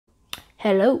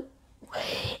Hello.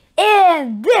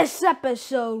 In this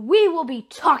episode, we will be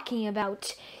talking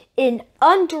about an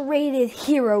underrated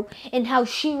hero and how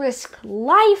she risked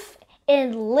life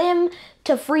and limb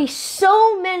to free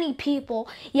so many people,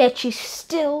 yet she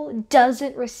still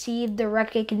doesn't receive the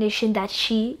recognition that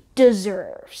she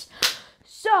deserves.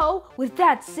 So, with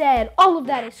that said, all of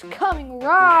that is coming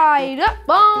right up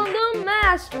on the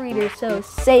Master Reader. So,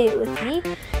 say it with me.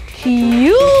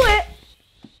 Cue it!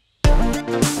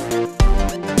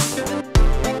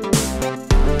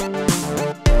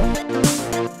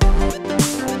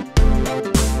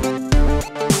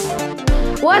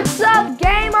 What's up,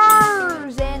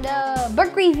 gamers and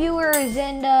book reviewers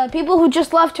and people who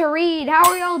just love to read? How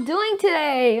are y'all doing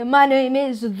today? My name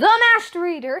is The Master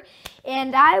Reader,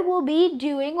 and I will be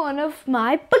doing one of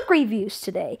my book reviews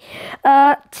today.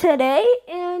 Today,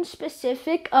 in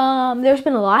specific, there's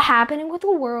been a lot happening with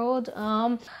the world.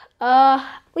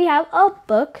 We have a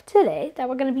book today that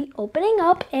we're going to be opening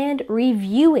up and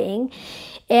reviewing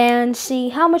and see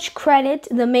how much credit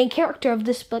the main character of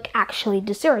this book actually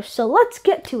deserves. So let's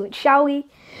get to it, shall we?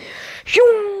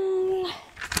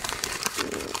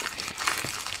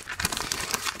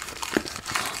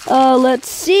 Let's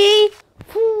see.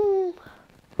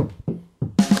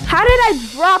 How did I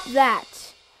drop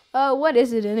that? What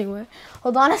is it anyway?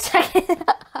 Hold on a second.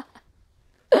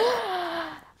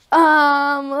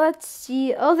 Let's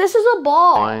see. Oh, this is a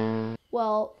ball.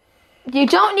 Well, you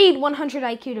don't need 100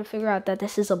 IQ to figure out that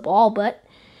this is a ball, but,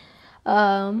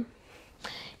 yeah,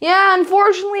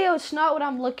 unfortunately, it's not what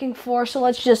I'm looking for, so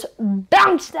let's just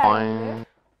bounce that over.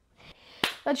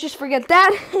 Let's just forget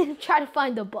that and try to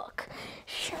find the book.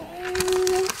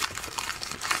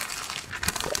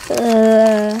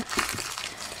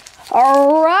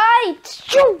 All right.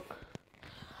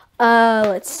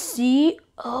 Let's see.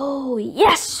 Oh,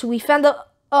 yes, we found the...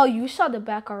 Oh, you saw the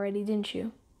back already, didn't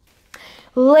you?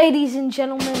 Ladies and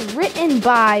gentlemen, written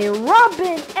by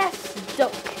Robin S.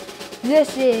 Doak.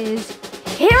 This is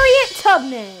Harriet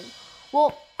Tubman.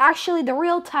 Well, actually, the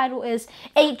real title is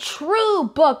A True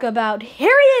Book About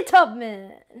Harriet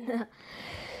Tubman.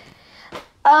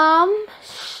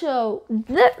 So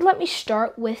let me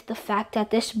start with the fact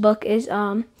that this book is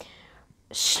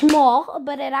small,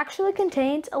 but it actually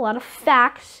contains a lot of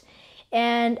facts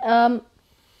and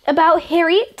about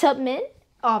Harriet Tubman,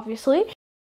 obviously,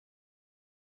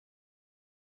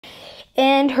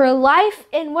 and her life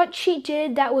and what she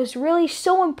did that was really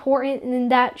so important and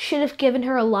that should have given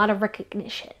her a lot of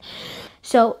recognition.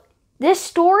 So this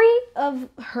story of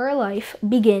her life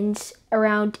begins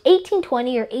around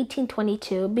 1820 or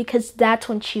 1822 because that's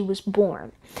when she was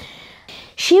born.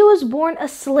 She was born a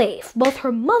slave. Both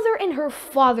her mother and her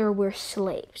father were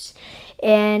slaves.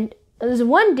 And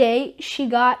one day she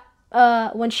got,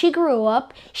 when she grew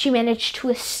up, she managed to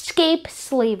escape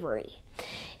slavery.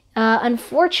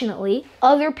 Unfortunately,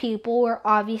 other people were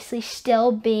obviously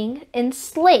still being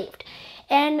enslaved.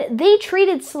 And they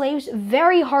treated slaves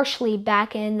very harshly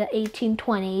back in the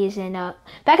 1820s and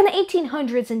back in the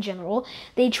 1800s in general.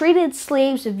 They treated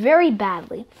slaves very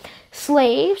badly.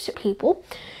 Slaves are people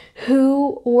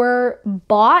who were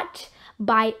bought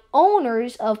by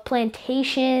owners of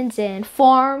plantations and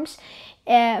farms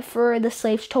for the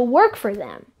slaves to work for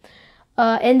them.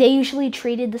 And they usually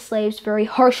treated the slaves very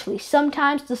harshly.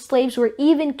 Sometimes the slaves were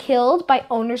even killed by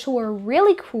owners who were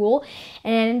really cruel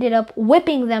and ended up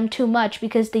whipping them too much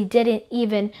because they didn't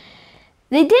even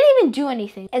do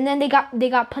anything. And then they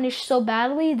got punished so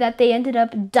badly that they ended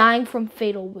up dying from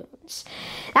fatal wounds.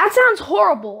 That sounds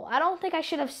horrible. I don't think I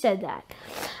should have said that.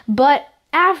 But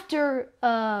after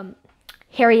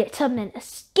Harriet Tubman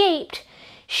escaped,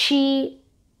 she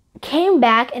came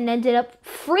back and ended up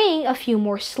freeing a few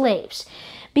more slaves.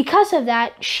 Because of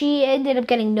that, she ended up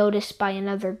getting noticed by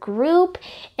another group,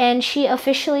 and she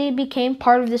officially became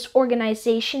part of this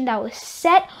organization that was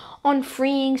set on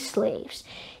freeing slaves.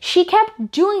 She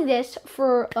kept doing this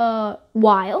for a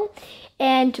while,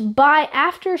 and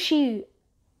after she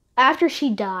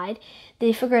died,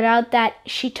 they figured out that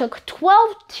she took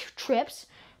 12 trips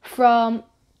from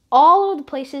all of the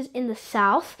places in the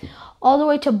South, all the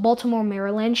way to Baltimore,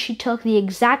 Maryland. She took the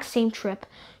exact same trip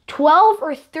 12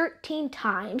 or 13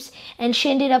 times, and she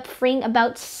ended up freeing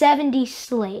about 70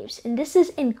 slaves. And this is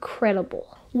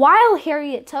incredible. While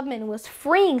Harriet Tubman was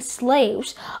freeing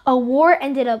slaves, a war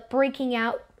ended up breaking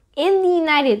out in the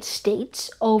United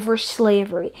States over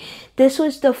slavery. This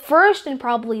was the first and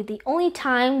probably the only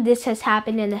time this has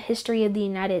happened in the history of the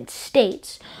United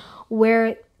States,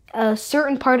 where a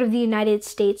certain part of the United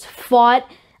States fought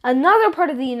another part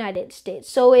of the United States.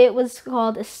 So it was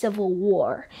called a civil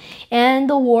war. And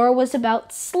the war was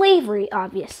about slavery,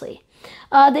 obviously.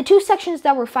 The two sections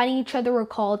that were fighting each other were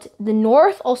called the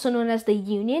North, also known as the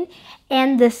Union,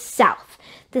 and the South.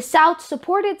 The South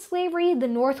supported slavery. The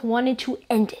North wanted to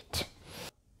end it.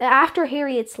 After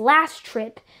Harriet's last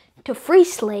trip to free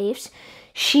slaves,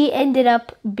 she ended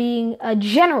up being a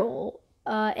general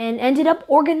and ended up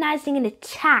organizing an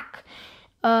attack.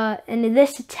 And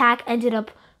this attack ended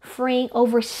up freeing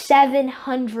over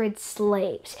 700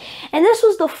 slaves. And this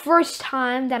was the first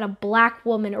time that a black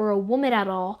woman, or a woman at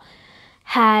all,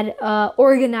 had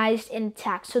organized an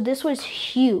attack. So this was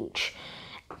huge.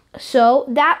 So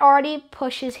that already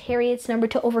pushes Harriet's number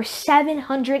to over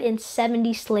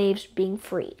 770 slaves being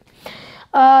freed.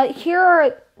 Here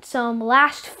are some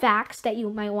last facts that you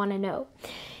might want to know.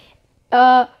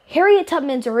 Harriet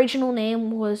Tubman's original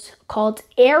name was called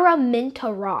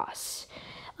Araminta Ross.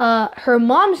 Her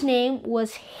mom's name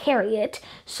was Harriet,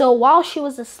 so while she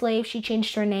was a slave, she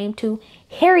changed her name to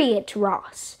Harriet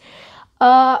Ross.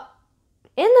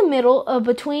 In the middle,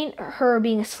 between her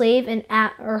being a slave and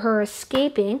her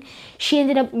escaping, she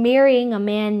ended up marrying a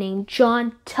man named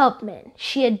John Tubman.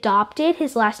 She adopted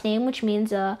his last name, which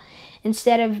means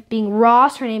instead of being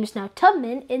Ross, her name is now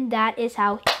Tubman, and that is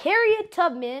how Harriet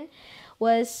Tubman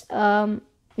was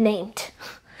named.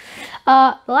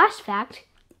 The last fact,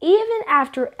 even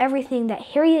after everything that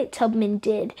Harriet Tubman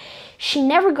did, she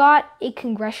never got a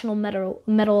Congressional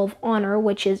Medal of Honor,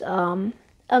 which is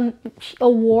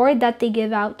award that they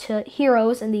give out to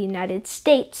heroes in the United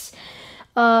States.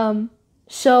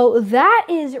 So that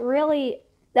is really,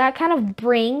 that kind of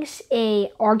brings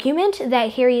a argument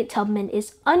that Harriet Tubman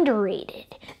is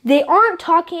underrated. They aren't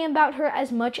talking about her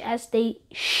as much as they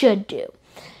should do.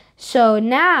 So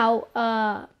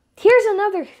now, here's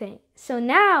another thing. So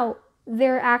now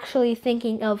they're actually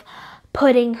thinking of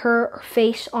putting her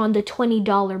face on the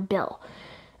 $20 bill.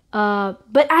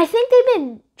 But I think they've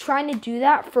been trying to do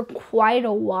that for quite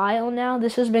a while now.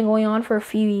 This has been going on for a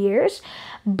few years.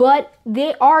 But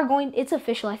they are going, it's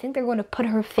official. I think they're going to put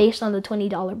her face on the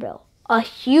 $20 bill. A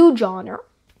huge honor.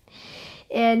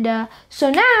 And so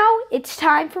now it's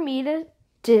time for me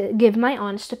to give my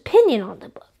honest opinion on the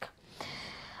book.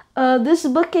 This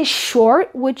book is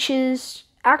short, which is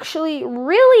actually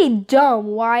really dumb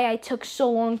why I took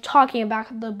so long talking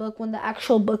about the book when the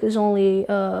actual book is only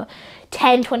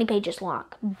 10-20 pages long.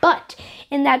 But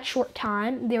in that short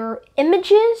time, there are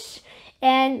images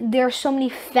and there are so many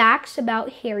facts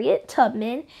about Harriet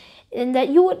Tubman, and that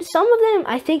some of them,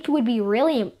 I think you would be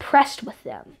really impressed with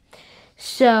them.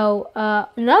 So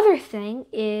another thing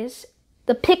is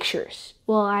the pictures.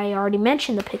 Well, I already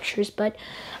mentioned the pictures, but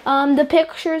the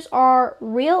pictures are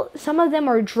real. Some of them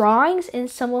are drawings and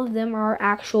some of them are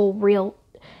actual real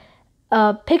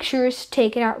pictures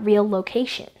taken at real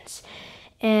locations.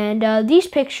 And these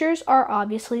pictures are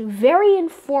obviously very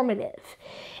informative.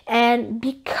 And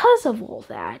because of all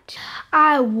that,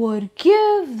 I would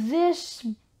give this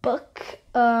book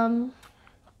a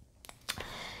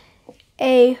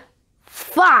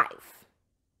 5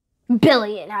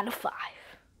 billion out of 5.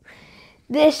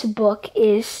 This book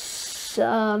is,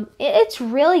 it's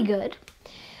really good.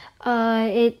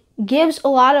 It gives a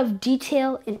lot of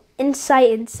detail and insight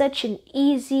in such an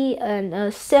easy and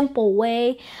a simple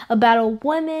way about a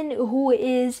woman who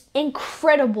is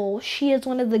incredible. She is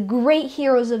one of the great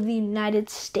heroes of the United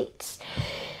States.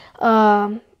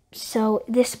 So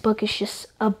this book is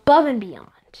just above and beyond.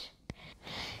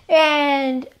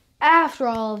 And after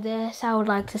all of this, I would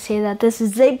like to say that this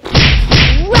is a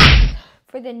wrap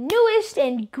for the newest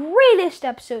and greatest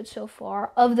episode so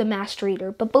far of The Master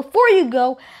Reader. But before you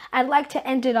go, I'd like to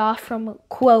end it off from a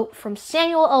quote from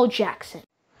Samuel L. Jackson.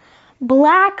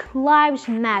 Black lives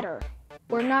matter.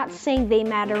 We're not saying they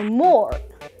matter more.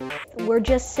 We're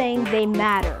just saying they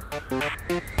matter. And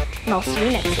I'll see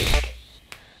you next week.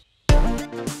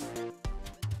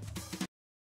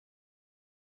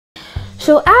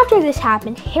 So after this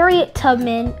happened, Harriet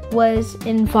Tubman was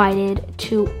invited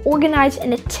to organize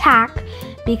an attack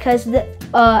because while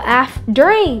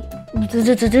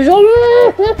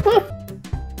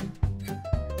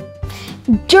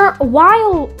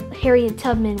Harriet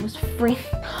Tubman was free.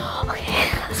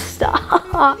 Okay,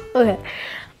 stop. Okay.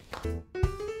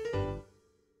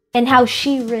 And how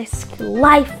she risked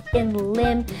life and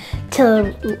limb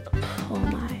to. Oh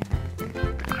my.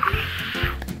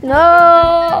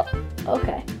 No.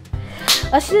 Okay.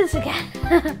 Let's do this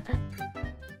again.